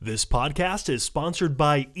This podcast is sponsored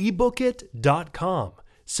by ebookit.com,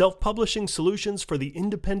 self-publishing solutions for the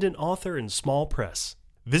independent author and small press.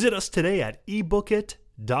 Visit us today at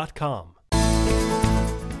ebookit.com.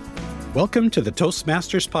 Welcome to the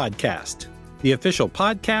Toastmasters Podcast, the official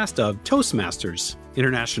podcast of Toastmasters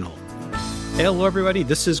International. Hello, everybody.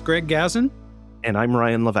 This is Greg Gazin. And I'm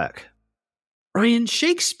Ryan Levesque. Ryan,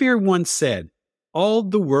 Shakespeare once said, "All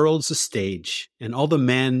the world's a stage, and all the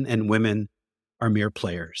men and women are mere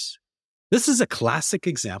players." This is a classic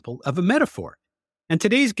example of a metaphor. And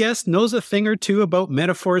today's guest knows a thing or two about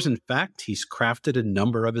metaphors. In fact, he's crafted a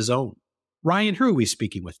number of his own. Ryan, who are we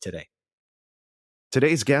speaking with today?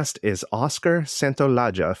 Today's guest is Oscar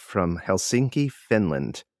Santolaya from Helsinki,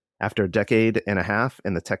 Finland. After a decade and a half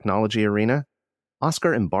in the technology arena,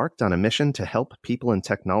 Oscar embarked on a mission to help people in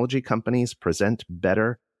technology companies present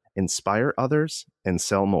better, inspire others, and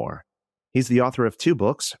sell more. He's the author of 2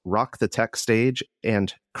 books, Rock the Tech Stage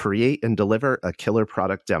and Create and Deliver a Killer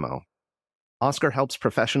Product Demo. Oscar helps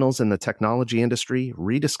professionals in the technology industry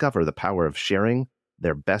rediscover the power of sharing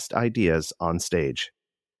their best ideas on stage.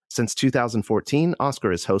 Since 2014,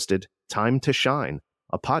 Oscar has hosted Time to Shine,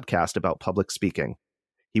 a podcast about public speaking.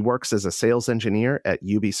 He works as a sales engineer at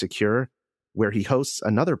UB Secure, where he hosts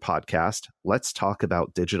another podcast, Let's Talk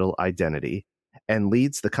About Digital Identity, and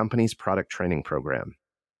leads the company's product training program.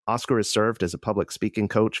 Oscar has served as a public speaking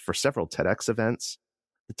coach for several TEDx events.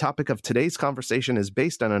 The topic of today's conversation is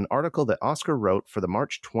based on an article that Oscar wrote for the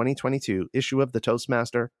March 2022 issue of the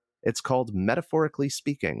Toastmaster. It's called Metaphorically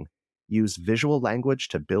Speaking: Use Visual Language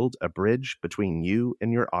to Build a Bridge Between You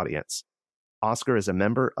and Your Audience. Oscar is a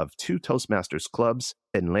member of 2 Toastmasters clubs,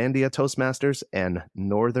 Finlandia Toastmasters and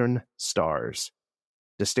Northern Stars.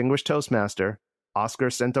 Distinguished Toastmaster, Oscar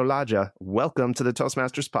Santolaya, welcome to the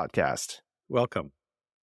Toastmasters Podcast. Welcome.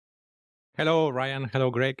 Hello, Ryan. Hello,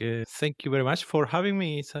 Greg. Thank you very much for having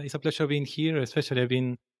me. It's a pleasure being here, especially I've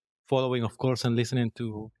been following, of course, and listening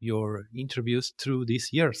to your interviews through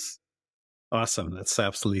these years. Awesome. That's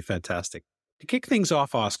absolutely fantastic. To kick things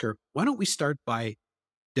off, Oscar, why don't we start by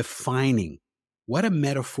defining what a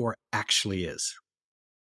metaphor actually is?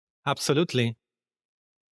 Absolutely.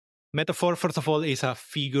 Metaphor, first of all, is a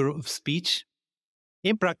figure of speech.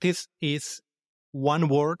 In practice, is one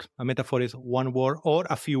word. A metaphor is one word or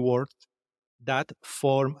a few words that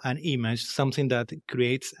form an image, something that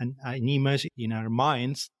creates an image in our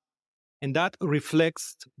minds, and that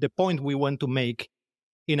reflects the point we want to make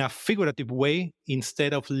in a figurative way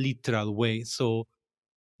instead of literal way. So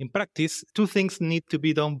in practice, 2 things need to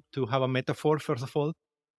be done to have a metaphor. First of all,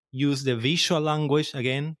 use the visual language.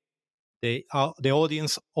 Again, the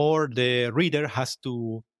audience or the reader has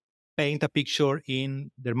to paint a picture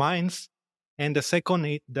in their minds. And the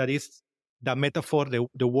second, that is the metaphor,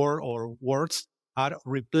 the word or words are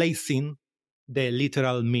replacing the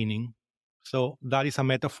literal meaning. So that is a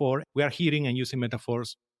metaphor. We are hearing and using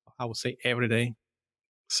metaphors, I would say, every day.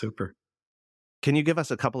 Super. Can you give us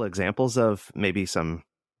a couple examples of maybe some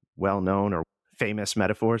well-known or famous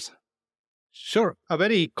metaphors? Sure. A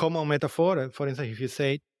very common metaphor, for instance, if you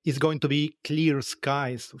say, it's going to be clear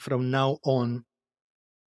skies from now on.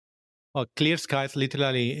 Well, clear skies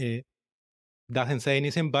literally doesn't say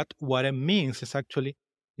anything, but what it means is actually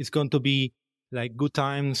it's going to be like good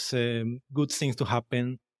times, good things to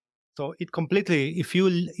happen. So it completely, if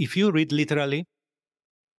you read literally,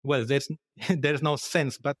 well, there's no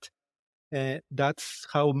sense, but that's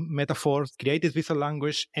how metaphors create this visual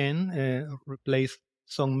language and replace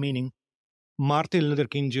some meaning. Martin Luther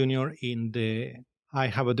King Jr. in the I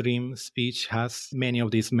Have a Dream speech has many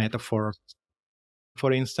of these metaphors.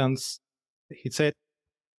 For instance, he said,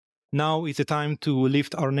 "Now is the time to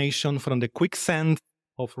lift our nation from the quicksand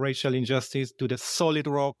of racial injustice to the solid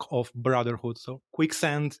rock of brotherhood." So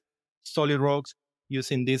quicksand, solid rocks,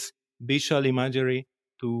 using this visual imagery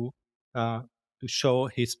to show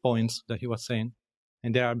his points that he was saying.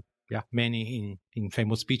 And there are many in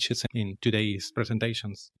famous speeches in today's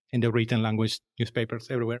presentations, in the written language, newspapers,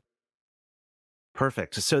 everywhere.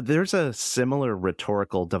 Perfect. So there's a similar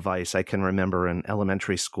rhetorical device I can remember in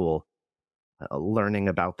elementary school learning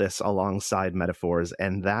about this alongside metaphors,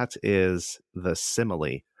 and that is the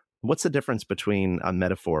simile. What's the difference between a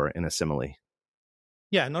metaphor and a simile?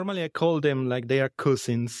 Yeah, normally I call them like they are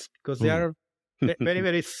cousins because they are very,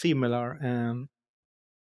 very similar.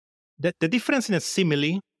 The difference in a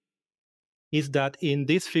simile is that in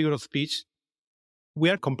this figure of speech,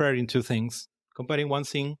 we are comparing 2 things, comparing one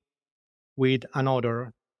thing with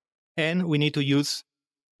another, and we need to use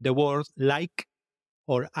the words like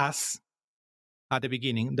or as at the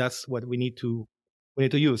beginning. That's what we need to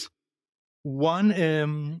use. One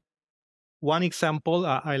one example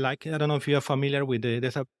I like, I don't know if you are familiar with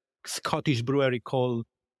there's a Scottish brewery called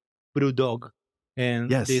Brewdog.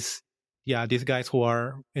 And Yes. these guys who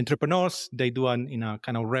are entrepreneurs, they do it in a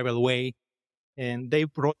kind of rebel way. And they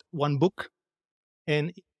wrote one book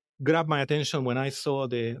and grabbed my attention when I saw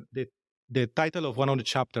the title of one of the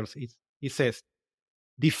chapters. It says,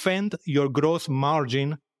 "Defend your gross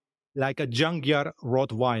margin like a junkyard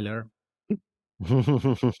Rottweiler."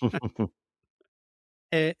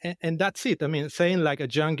 And that's it. I mean, saying like a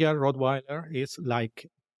junkyard Rottweiler is like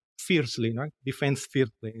fiercely, right? Defense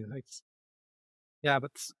fiercely.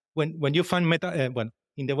 But when you find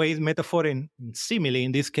in the way metaphor and simile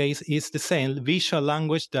in this case is the same visual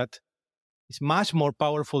language that is much more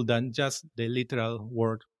powerful than just the literal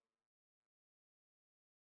word.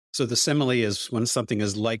 So the simile is when something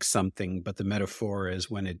is like something, but the metaphor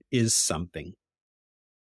is when it is something.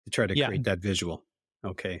 To try to create that visual.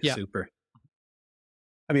 Okay, super.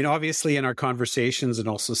 I mean, obviously in our conversations and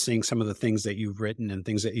also seeing some of the things that you've written and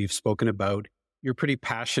things that you've spoken about, you're pretty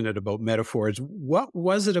passionate about metaphors. What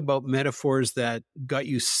was it about metaphors that got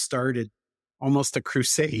you started almost a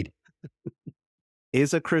crusade?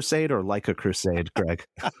 Is a crusade or like a crusade, Greg?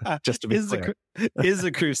 Just to be clear. Is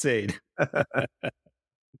a crusade.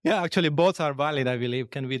 Yeah, actually both are valid, I believe.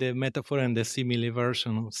 Can be the metaphor and the simile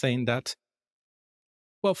version of saying that.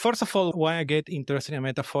 Well, first of all, why I get interested in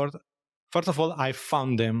metaphors, first of all, I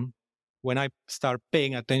found them when I start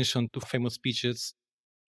paying attention to famous speeches,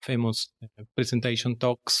 famous presentation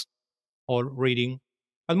talks, or reading.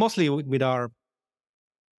 And mostly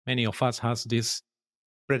many of us has this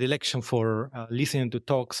predilection for listening to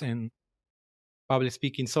talks and public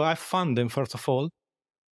speaking. So I found them, first of all.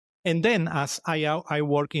 And then as I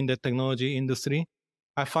work in the technology industry,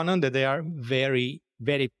 I found out that they are very,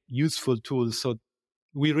 very useful tools. So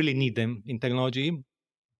we really need them in technology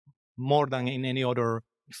more than in any other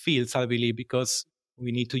fields, I believe, because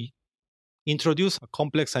we need to introduce a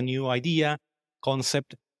complex, a new idea,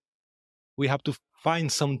 concept. We have to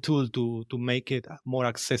find some tool to make it more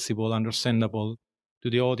accessible, understandable to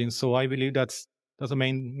the audience. So I believe that's the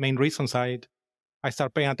main reasons I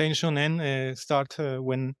start paying attention and start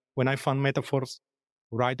when I found metaphors,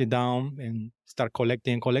 write it down and start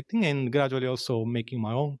collecting and gradually also making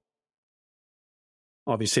my own.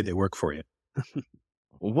 Obviously, they work for you.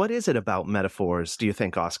 What is it about metaphors, do you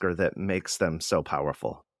think, Oscar, that makes them so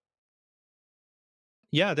powerful?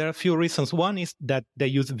 Yeah, there are a few reasons. One is that they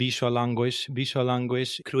use visual language. Visual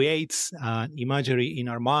language creates imagery in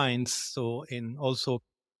our minds, and also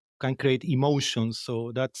can create emotions.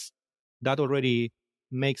 So that already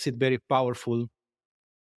makes it very powerful.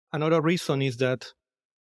 Another reason is that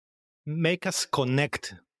make us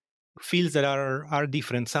connect fields that are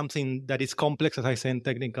different, something that is complex, as I said,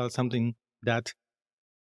 technical, something that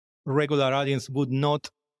regular audience would not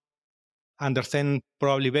understand,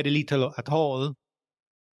 probably very little at all,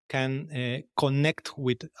 can connect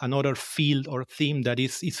with another field or theme that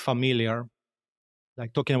is familiar,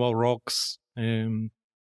 like talking about rocks,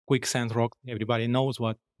 quicksand rock. Everybody knows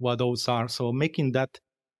what those are. So making that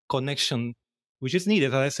connection, which is needed,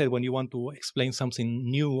 as I said, when you want to explain something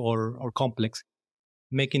new or complex,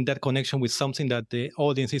 making that connection with something that the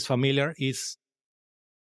audience is familiar it's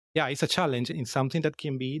a challenge in something that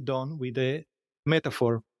can be done with a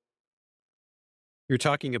metaphor. You're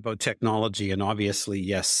talking about technology, and obviously,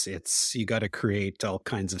 yes, you got to create all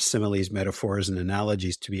kinds of similes, metaphors, and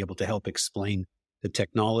analogies to be able to help explain the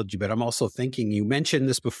technology. But I'm also thinking, you mentioned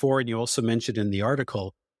this before, and you also mentioned in the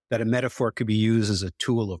article that a metaphor could be used as a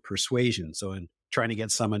tool of persuasion. So in trying to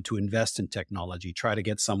get someone to invest in technology, try to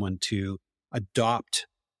get someone to adopt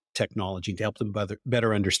technology to help them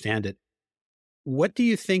better understand it. What do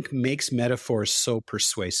you think makes metaphors so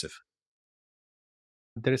persuasive?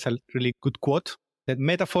 There is a really good quote that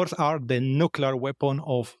metaphors are the nuclear weapon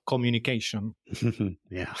of communication.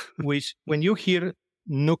 Yeah. Which, when you hear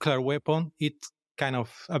nuclear weapon, it's kind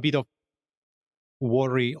of a bit of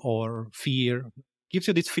worry or fear. Gives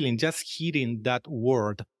you this feeling just hearing that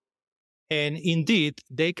word. And indeed,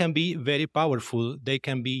 they can be very powerful. They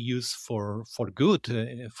can be used for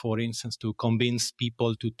good, for instance, to convince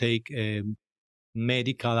people to take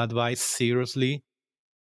medical advice seriously.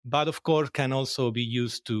 But of course, can also be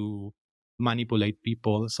used to manipulate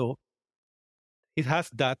people. So it has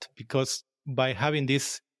that, because by having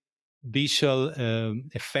this visual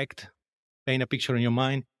effect, paint a picture in your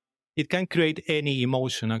mind, it can create any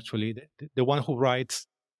emotion, actually. The one who writes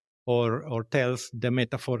or tells the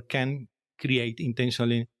metaphor can create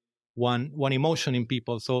intentionally one emotion in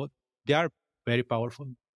people. So they are very powerful.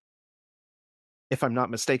 If I'm not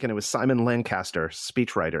mistaken, it was Simon Lancaster,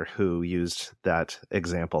 speechwriter, who used that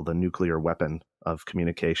example, the nuclear weapon, of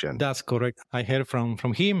communication. That's correct. I heard from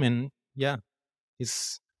him, and yeah,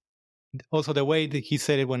 it's also the way that he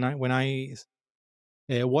said it when I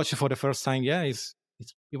watched it for the first time. Yeah,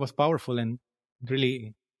 it was powerful and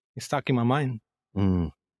really stuck in my mind.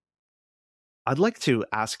 Mm. I'd like to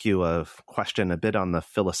ask you a question a bit on the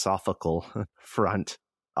philosophical front,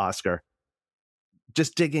 Oscar.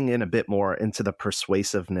 Just digging in a bit more into the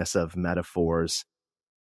persuasiveness of metaphors,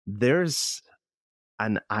 there's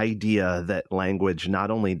an idea that language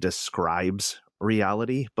not only describes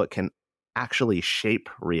reality, but can actually shape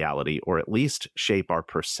reality, or at least shape our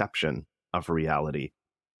perception of reality.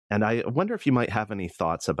 And I wonder if you might have any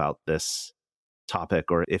thoughts about this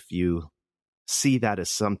topic, or if you see that as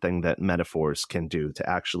something that metaphors can do to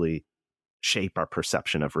actually shape our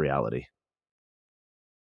perception of reality.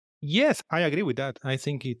 Yes, I agree with that. I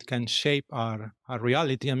think it can shape our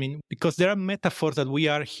reality. I mean, because there are metaphors that we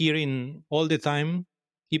are hearing all the time,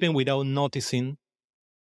 even without noticing.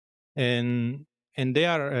 And they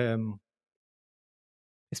are,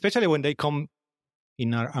 especially when they come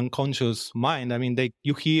in our unconscious mind. I mean,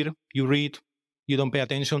 you hear, you read, you don't pay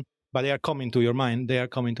attention, but they are coming to your mind. They are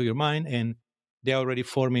coming to your mind, and they are already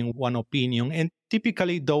forming one opinion. And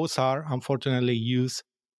typically those are unfortunately used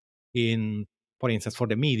in, for instance, for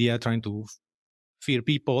the media, trying to fear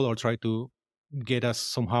people or try to get us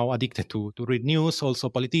somehow addicted to read news, also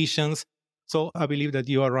politicians. So I believe that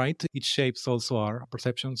you are right. It shapes also our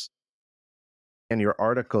perceptions. In your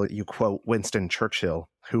article, you quote Winston Churchill,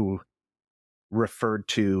 who referred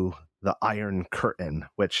to the Iron Curtain,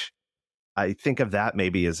 which I think of that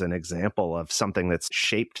maybe as an example of something that's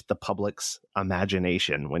shaped the public's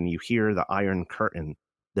imagination. When you hear the Iron Curtain,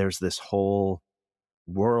 there's this whole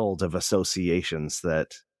world of associations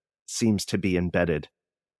that seems to be embedded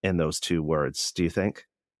in those two words. Do you think?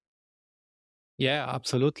 Yeah,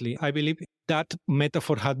 absolutely. I believe that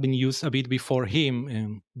metaphor had been used a bit before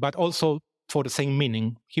him, but also for the same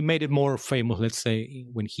meaning. He made it more famous, let's say,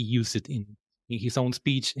 when he used it in his own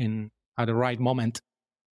speech and at the right moment.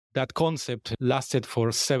 That concept lasted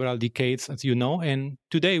for several decades, as you know, and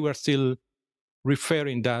today we're still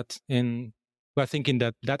referring that, and we're thinking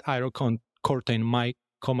that Iron Curtain might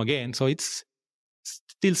come again. So it's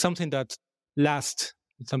still something that lasts.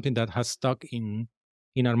 It's something that has stuck in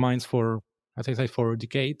our minds for, as I say, for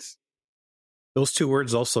decades. Those two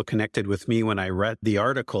words also connected with me when I read the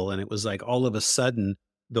article, and it was like all of a sudden,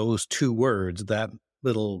 those two words, that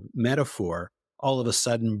little metaphor, all of a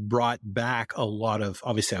sudden brought back a lot of,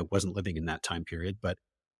 obviously I wasn't living in that time period, but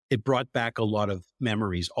it brought back a lot of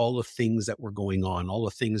memories, all the things that were going on, all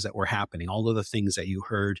the things that were happening, all of the things that you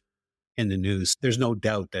heard in the news. There's no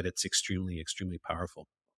doubt that it's extremely, extremely powerful.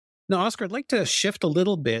 Now, Oscar, I'd like to shift a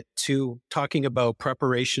little bit to talking about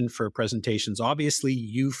preparation for presentations. Obviously,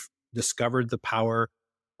 you've discovered the power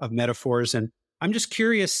of metaphors, and I'm just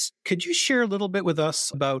curious, could you share a little bit with us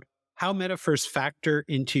about how metaphors factor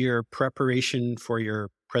into your preparation for your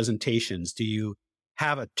presentations? Do you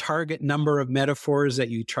have a target number of metaphors that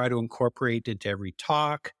you try to incorporate into every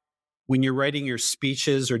talk? When you're writing your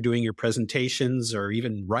speeches or doing your presentations or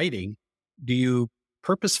even writing, do you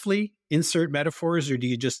purposefully insert metaphors or do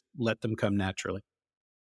you just let them come naturally?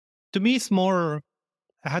 To me, I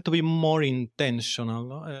had to be more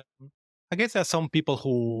intentional. I guess there are some people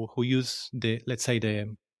who use let's say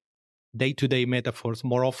the day-to-day metaphors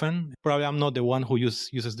more often. Probably I'm not the one who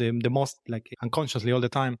uses them the most, like unconsciously all the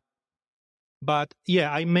time. But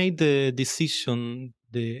yeah, I made the decision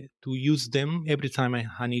to use them every time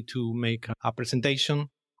I need to make a presentation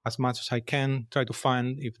as much as I can, try to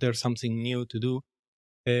find if there's something new to do.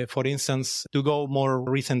 For instance, to go more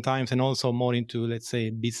recent times and also more into, let's say,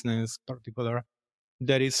 business particular,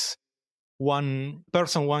 there is one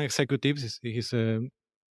person, one executive, he's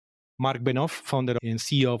Mark Benioff, founder and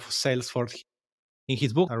CEO of Salesforce. In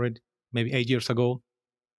his book I read maybe 8 years ago,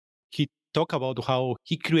 he talked about how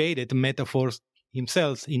he created metaphors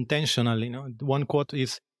himself intentionally. One quote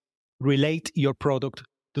is, relate your product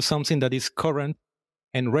to something that is current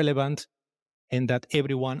and relevant and that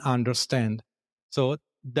everyone understands. So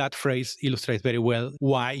that phrase illustrates very well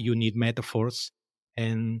why you need metaphors.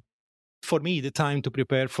 And for me, the time to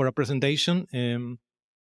prepare for a presentation,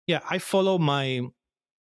 I follow my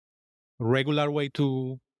regular way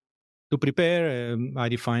to prepare. I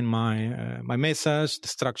define my message, the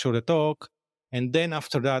structure of the talk. And then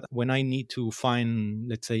after that, when I need to find,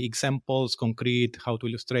 let's say, examples, concrete, how to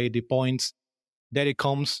illustrate the points, there it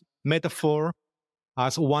comes metaphor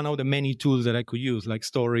as one of the many tools that I could use, like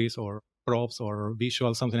stories or props or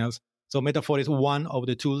visual, something else. So metaphor is one of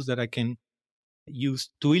the tools that I can use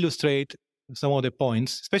to illustrate some of the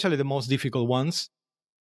points, especially the most difficult ones,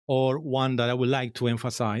 or one that I would like to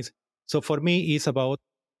emphasize. So for me, it's about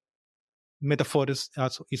metaphors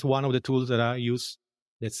is one of the tools that I use,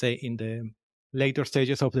 let's say, in the later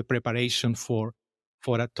stages of the preparation for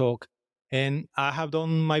a talk. And I have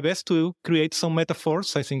done my best to create some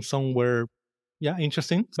metaphors. I think some were,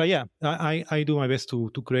 interesting. But I do my best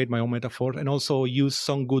to create my own metaphor and also use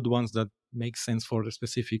some good ones that make sense for the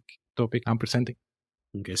specific topic I'm presenting.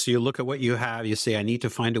 Okay, so you look at what you have, you say, I need to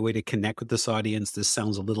find a way to connect with this audience. This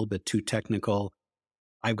sounds a little bit too technical.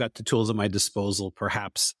 I've got the tools at my disposal.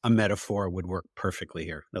 Perhaps a metaphor would work perfectly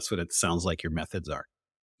here. That's what it sounds like your methods are.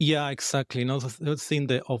 Yeah, exactly. The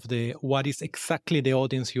thing of the what is exactly the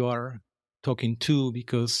audience you are talking to,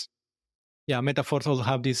 because metaphors also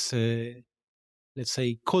have this, let's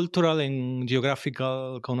say, cultural and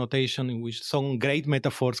geographical connotation in which some great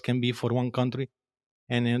metaphors can be for one country.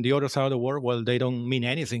 And in the other side of the world, well, they don't mean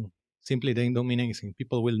anything. Simply, they don't mean anything.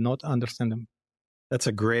 People will not understand them. That's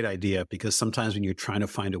a great idea, because sometimes when you're trying to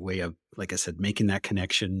find a way of, like I said, making that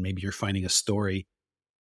connection, maybe you're finding a story.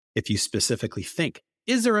 If you specifically think,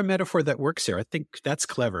 is there a metaphor that works here? I think that's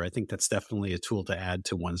clever. I think that's definitely a tool to add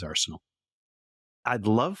to one's arsenal. I'd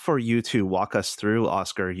love for you to walk us through,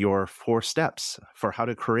 Oscar, your 4 steps for how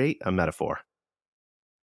to create a metaphor.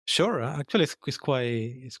 Sure. Actually,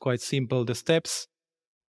 it's quite simple. The steps.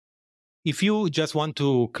 If you just want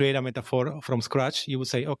to create a metaphor from scratch, you would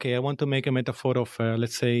say, okay, I want to make a metaphor of,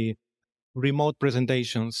 let's say, remote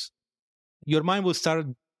presentations. Your mind will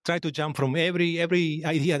try to jump from every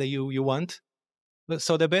idea that you want.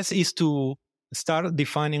 So the best is to start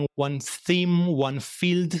defining one theme, one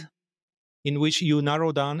field in which you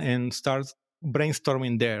narrow down and start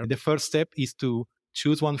brainstorming there. The first step is to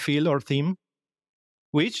choose one field or theme,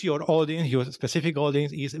 which your specific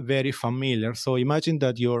audience is very familiar. So imagine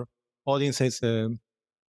that your audience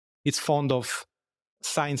is fond of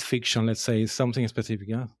science fiction, let's say, something specific.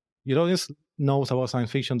 Yeah? Your audience knows about science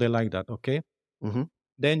fiction. They like that, okay? Mm-hmm.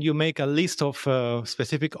 Then you make a list of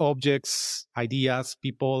specific objects, ideas,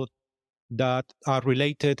 people that are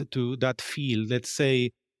related to that field. Let's say,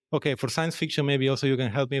 okay, for science fiction, maybe also you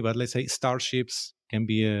can help me, but let's say starships can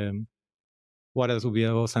be, what else would be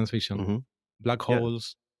about science fiction? Mm-hmm. Black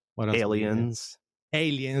holes. What else? Aliens.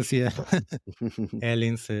 Aliens, yeah.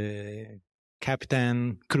 Aliens,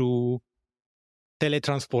 captain, crew,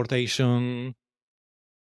 teletransportation,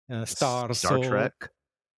 stars. Star Trek.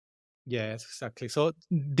 Yes, exactly. So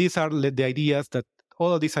these are the ideas that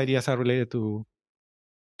all of these ideas are related to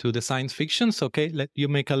the science fictions. Okay, you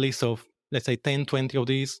make a list of, let's say, 10, 20 of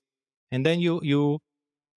these, and then you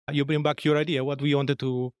bring back your idea, what we wanted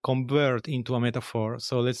to convert into a metaphor.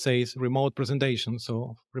 So let's say it's remote presentations.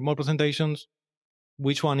 So remote presentations,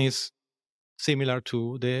 which one is similar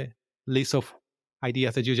to the list of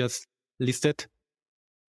ideas that you just listed?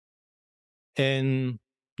 And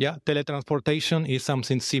teletransportation is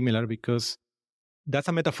something similar, because that's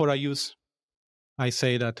a metaphor I use. I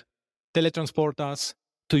say that teletransport us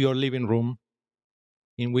to your living room,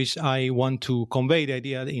 in which I want to convey the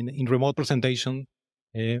idea in remote presentation.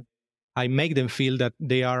 I make them feel that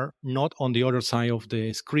they are not on the other side of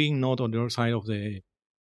the screen, not on the other side of the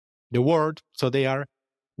world. So they are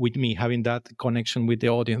with me, having that connection with the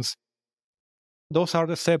audience. Those are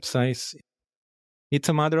the steps. It's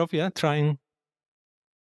a matter of trying,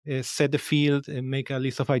 set the field, and make a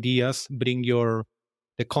list of ideas, bring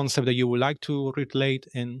the concept that you would like to relate,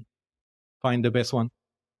 and find the best one.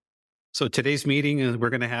 So today's meeting we're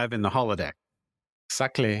going to have in the holodeck.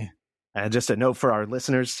 Exactly. And just a note for our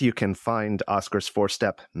listeners, you can find Oscar's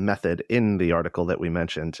 4-step method in the article that we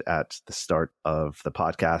mentioned at the start of the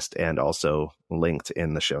podcast, and also linked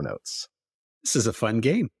in the show notes. This is a fun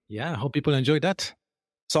game. Yeah, I hope people enjoy that.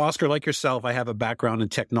 So Oscar, like yourself, I have a background in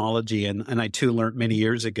technology, and I too learned many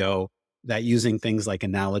years ago that using things like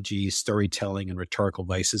analogies, storytelling, and rhetorical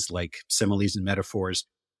devices like similes and metaphors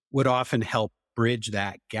would often help bridge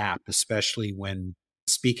that gap, especially when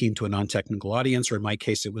speaking to a non-technical audience, or in my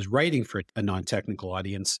case, it was writing for a non-technical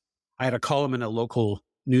audience. I had a column in a local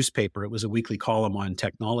newspaper. It was a weekly column on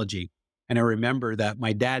technology. And I remember that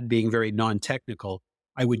my dad being very non-technical,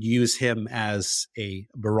 I would use him as a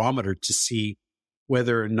barometer to see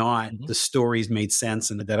whether or not the stories made sense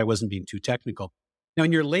and that I wasn't being too technical. Now,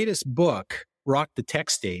 in your latest book, Rock the Tech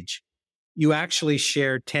Stage, you actually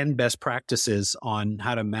shared 10 best practices on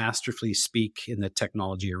how to masterfully speak in the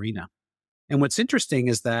technology arena. And what's interesting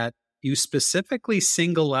is that you specifically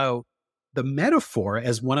single out the metaphor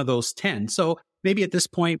as one of those 10. So maybe at this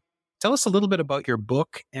point, tell us a little bit about your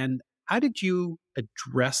book and how did you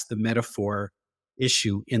address the metaphor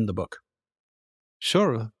issue in the book?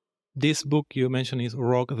 Sure. This book you mentioned is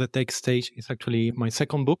Rock the Tech Stage. It's actually my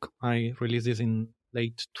second book. I released this in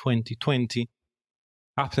late 2020.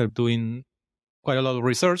 after doing quite a lot of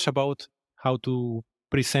research about how to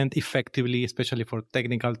present effectively, especially for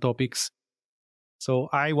technical topics. So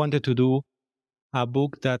I wanted to do a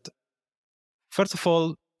book that, first of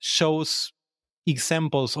all, shows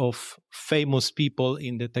examples of famous people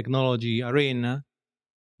in the technology arena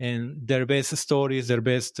and their best stories, their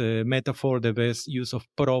best metaphor, their best use of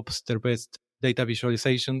props, their best data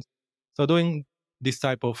visualizations. So doing this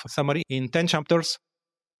type of summary in 10 chapters.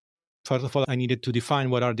 First of all, I needed to define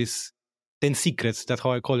what are these 10 secrets. That's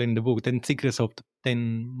how I call it in the book, 10 secrets of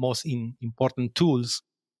 10 most important tools.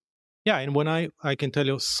 Yeah, and when I can tell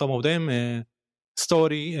you some of them,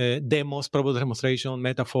 story, demos, probable demonstration,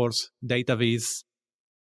 metaphors, data viz,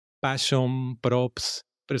 passion, props,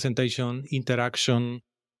 presentation, interaction,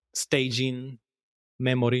 staging,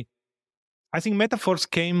 memory. I think metaphors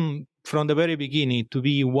came from the very beginning to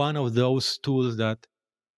be one of those tools that,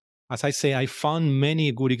 as I say, I found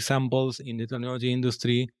many good examples in the technology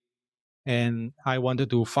industry, and I wanted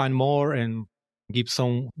to find more and give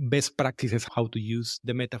some best practices how to use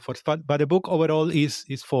the metaphors. But the book overall is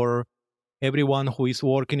for everyone who is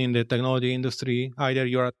working in the technology industry. Either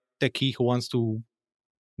you're a techie who wants to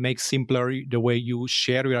make simpler the way you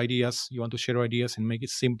share your ideas, you want to share your ideas and make it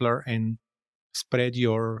simpler and spread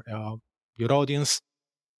your audience,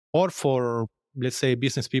 or for, let's say,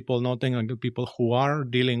 business people, not technical people who are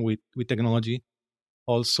dealing with technology,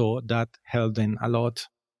 also that helped them a lot.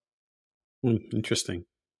 Interesting.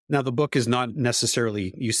 Now, the book is not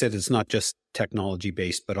necessarily, you said it's not just technology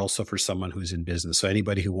based, but also for someone who's in business. So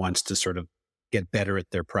anybody who wants to sort of get better at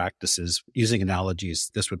their practices, using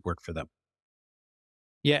analogies, this would work for them.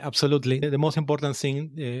 Yeah, absolutely. The most important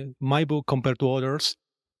thing, my book compared to others,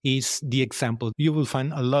 is the example. You will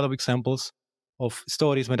find a lot of examples of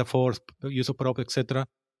stories, metaphors, use of props, etc.,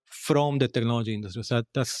 from the technology industry. So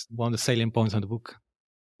that's one of the salient points of the book.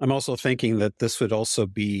 I'm also thinking that this would also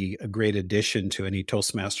be a great addition to any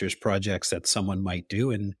Toastmasters projects that someone might do.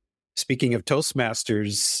 And speaking of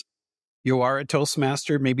Toastmasters, you are a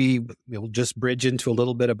Toastmaster. Maybe we'll just bridge into a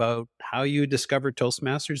little bit about how you discovered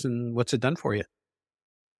Toastmasters and what's it done for you.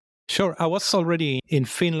 Sure. I was already in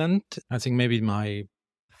Finland, I think maybe my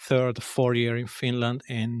third, 4th year in Finland.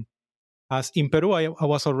 And as in Peru, I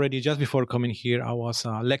was already, just before coming here, I was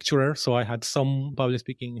a lecturer. So I had some public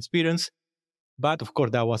speaking experience. But of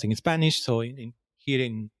course, that was in Spanish. So here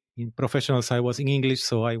in professional side was in English.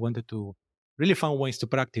 So I wanted to really find ways to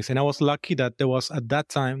practice. And I was lucky that at that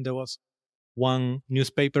time, there was one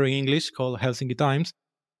newspaper in English called Helsinki Times.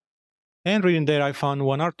 And reading there, I found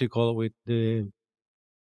one article with the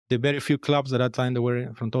very few clubs at that time that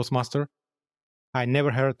were from Toastmaster. I never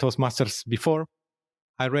heard Toastmasters before.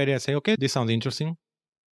 I read it and say, okay, this sounds interesting.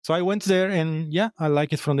 So I went there and yeah, I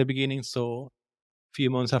liked it from the beginning. So few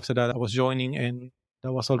months after that, I was joining, and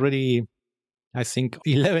that was already, I think,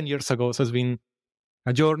 11 years ago. So it's been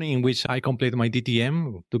a journey in which I completed my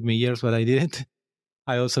DTM. It took me years, but I did it.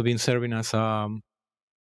 I also been serving as a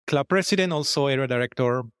club president, also area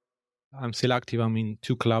director. I'm still active. I'm in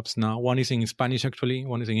 2 clubs now. One is in Spanish, actually.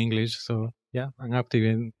 One is in English. So yeah, I'm active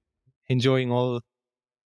and enjoying all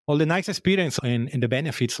the nice experience and the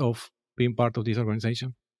benefits of being part of this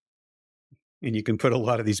organization. And you can put a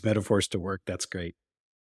lot of these metaphors to work. That's great.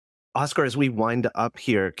 Oscar, as we wind up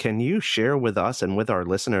here, can you share with us and with our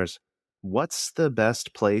listeners, what's the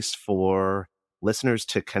best place for listeners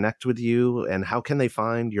to connect with you, and how can they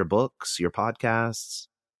find your books, your podcasts?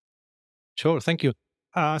 Sure. Thank you.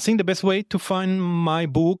 I think the best way to find my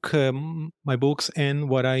books and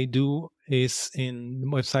what I do is in the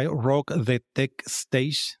website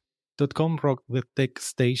rockthetechstage.com,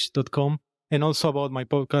 rockthetechstage.com. And also about my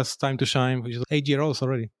podcast, Time to Shine, which is 8 years old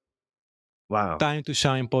already. Wow.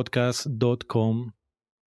 timetoshinepodcast.com.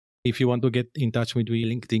 If you want to get in touch with me,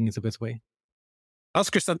 LinkedIn is the best way.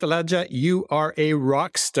 Oscar Santolaya, you are a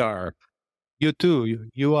rock star. You too.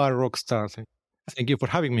 You are a rock star. Thank you for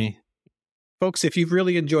having me. Folks, if you've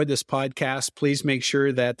really enjoyed this podcast, please make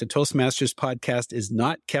sure that the Toastmasters podcast is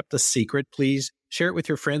not kept a secret. Please share it with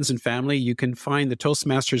your friends and family. You can find the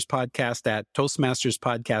Toastmasters podcast at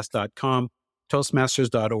toastmasterspodcast.com,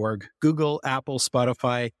 toastmasters.org, Google, Apple,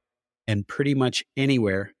 Spotify, and pretty much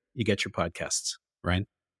anywhere you get your podcasts. Ryan?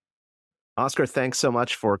 Oscar, thanks so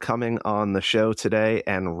much for coming on the show today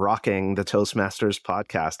and rocking the Toastmasters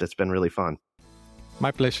podcast. It's been really fun.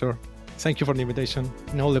 My pleasure. Thank you for the invitation,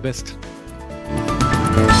 and all the best.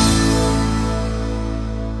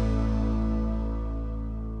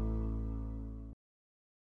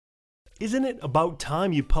 Isn't it about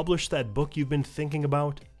time you published that book you've been thinking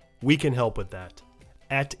about? We can help with that.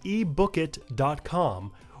 At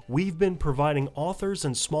ebookit.com, We've been providing authors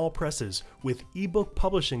and small presses with ebook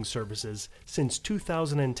publishing services since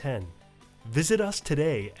 2010. Visit us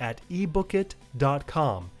today at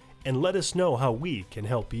ebookit.com and let us know how we can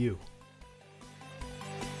help you.